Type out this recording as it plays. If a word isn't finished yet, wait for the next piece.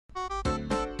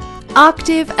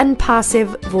active and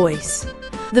passive voice.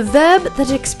 The verb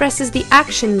that expresses the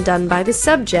action done by the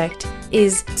subject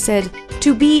is said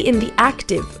to be in the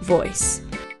active voice.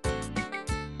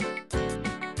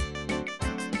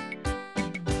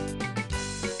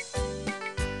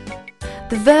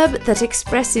 The verb that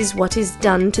expresses what is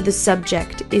done to the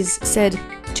subject is said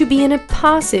to be in a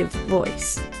passive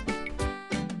voice.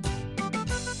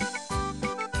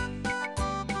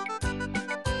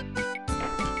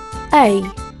 A.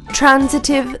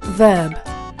 Transitive verb.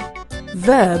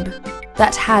 Verb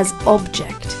that has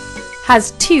object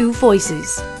has two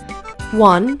voices.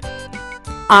 1.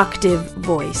 Active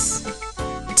voice.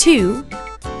 2.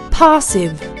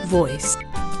 Passive voice.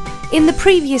 In the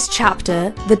previous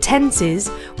chapter, the tenses,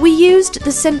 we used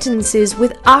the sentences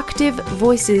with active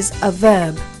voices of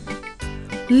verb.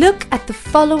 Look at the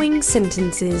following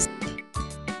sentences.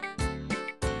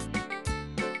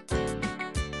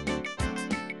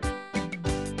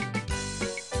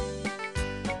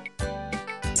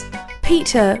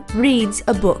 Peter reads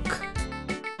a book.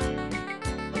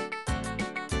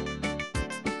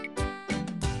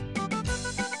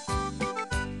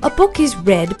 A book is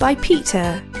read by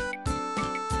Peter.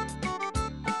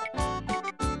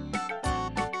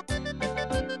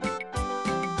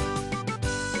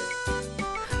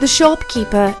 The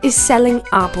shopkeeper is selling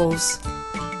apples.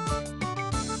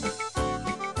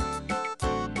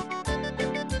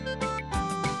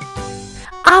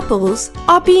 Apples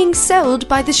are being sold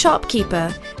by the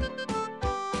shopkeeper.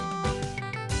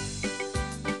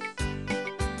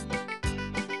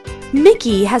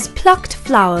 Mickey has plucked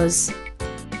flowers.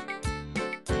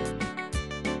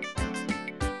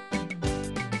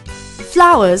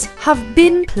 Flowers have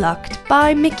been plucked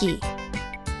by Mickey.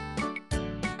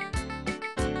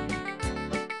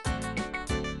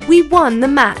 We won the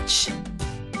match.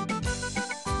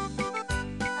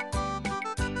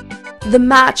 The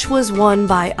match was won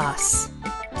by us.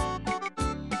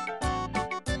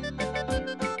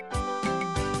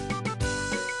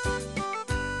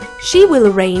 She will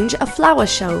arrange a flower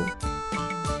show.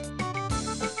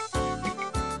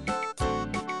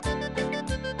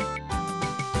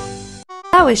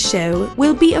 Flower show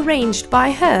will be arranged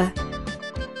by her.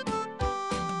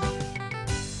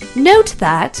 Note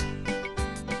that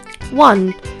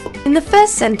 1. In the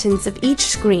first sentence of each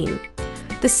screen,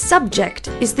 the subject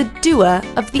is the doer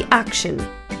of the action.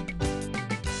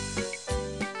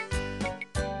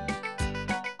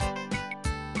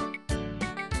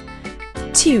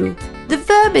 2. The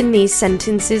verb in these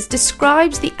sentences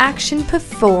describes the action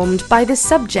performed by the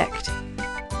subject.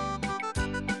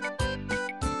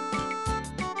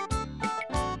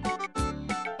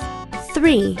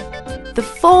 3.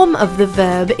 The form of the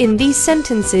verb in these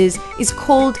sentences is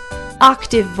called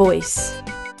active voice.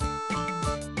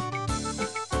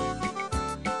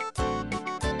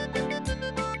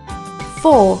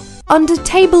 4. Under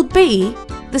Table B,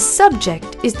 the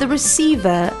subject is the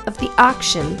receiver of the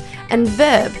action and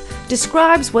verb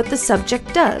describes what the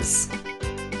subject does.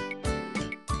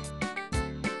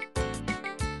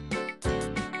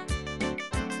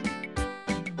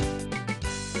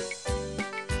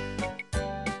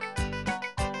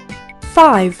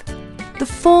 Five. The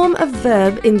form of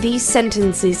verb in these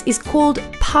sentences is called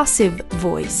passive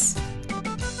voice.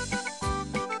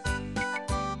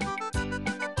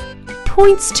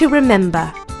 Points to remember.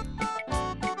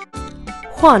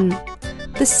 1.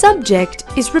 The subject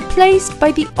is replaced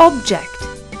by the object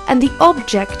and the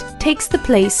object takes the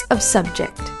place of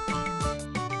subject.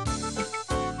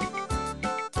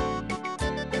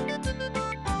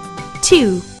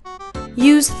 2.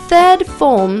 Use third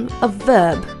form of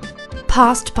verb,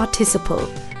 past participle.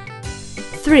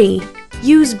 3.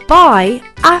 Use by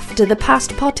after the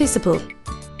past participle.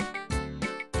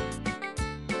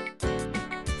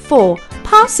 4.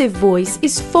 Passive voice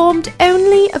is formed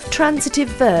only of transitive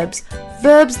verbs,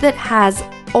 verbs that has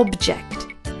object.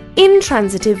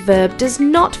 Intransitive verb does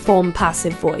not form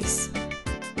passive voice.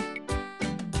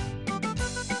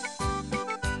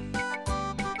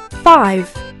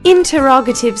 5.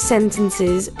 Interrogative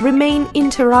sentences remain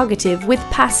interrogative with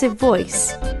passive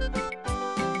voice.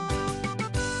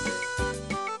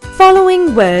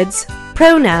 Following words,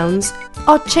 pronouns,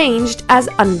 are changed as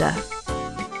under.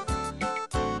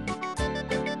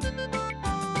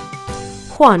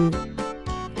 1.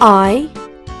 I,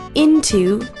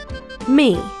 into,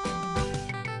 me.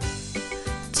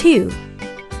 2.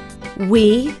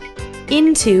 We,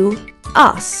 into,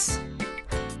 us.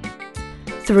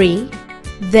 3.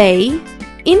 They,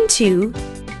 into,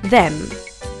 them.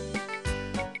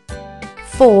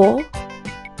 4.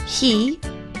 He,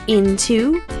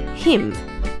 into, him.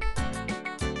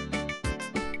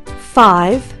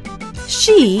 5.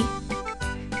 She,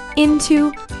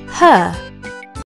 into her.